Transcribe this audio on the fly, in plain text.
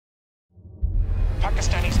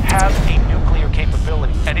has a nuclear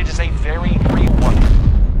capability, and it is a very real one.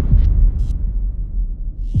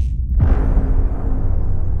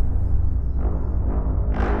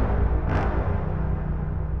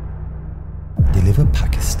 Deliver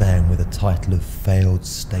Pakistan with a title of failed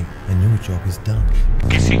state and your job is done.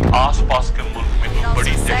 किसी आस-पास के मुल्क में कोई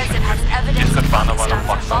बड़ी दहशत जिसका ताना वाला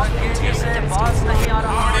Pakistan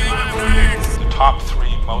The top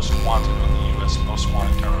 3 most wanted in the US, most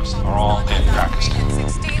wanted terrorists, are all in Pakistan.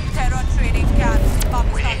 16 terror training camps.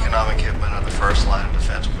 We economic hitmen are the first line of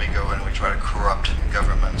defense when we go in and we try to corrupt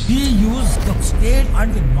governments. We use the state and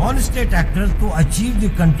the non-state actors to achieve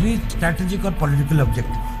the country's strategic or political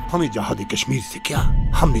objective. हमें जहाद कश्मीर से क्या,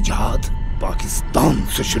 हमने जहाद पाकिस्तान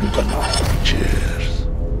से शुरू करना है। Cheers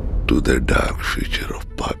to the dark future of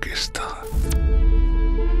Pakistan.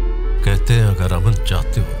 कहते हैं अगर अमन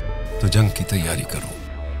चाहते हो तो जंग की तैयारी करो।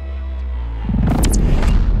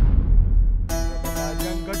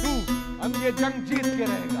 हम ये जंग जीत के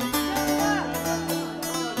रहेगा।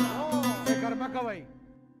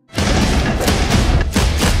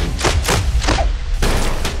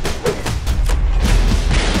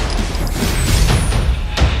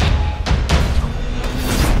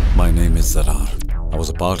 My name is Zarar. I was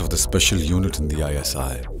a part of the special unit in the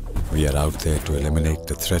ISI. We are out there to eliminate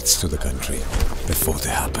the threats to the country before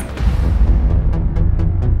they happen.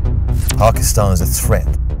 Pakistan is a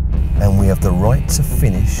threat, and we have the right to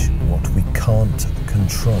finish what we can't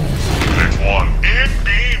control. एक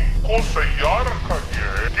team को तैयार रखा गया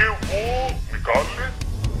है कि वो निकाल ले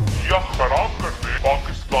या खराब कर दे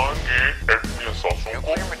पाकिस्तान के एटमी असासों को।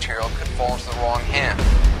 Nuclear material could fall into the wrong hand.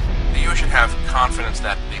 The US should have confidence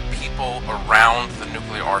that the people around the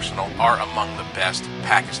nuclear arsenal are among the best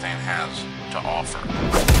Pakistan has to offer.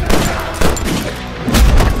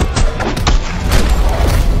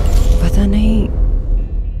 पता नहीं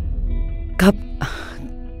कब,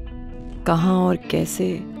 कहाँ और कैसे.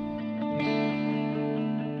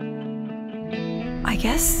 I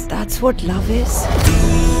guess that's what love is.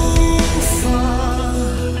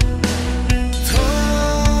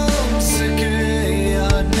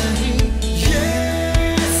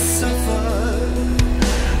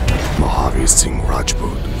 Singh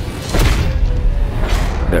Rajput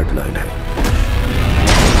deadline है।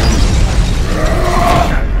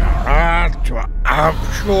 आज अब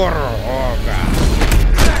शुरू होगा।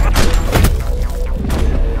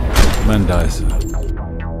 Men die, sir.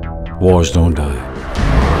 Wars don't die.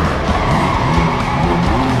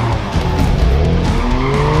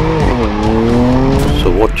 So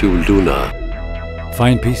what you will do now?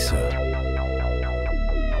 Find peace, sir.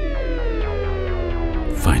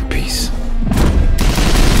 Find peace.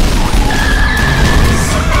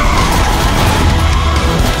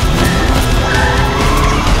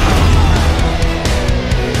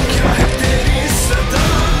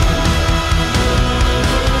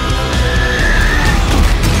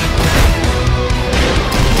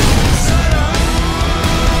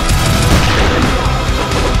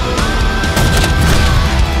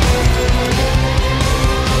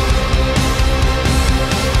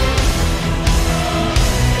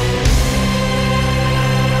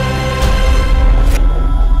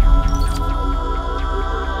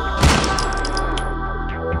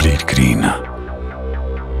 Bleed green.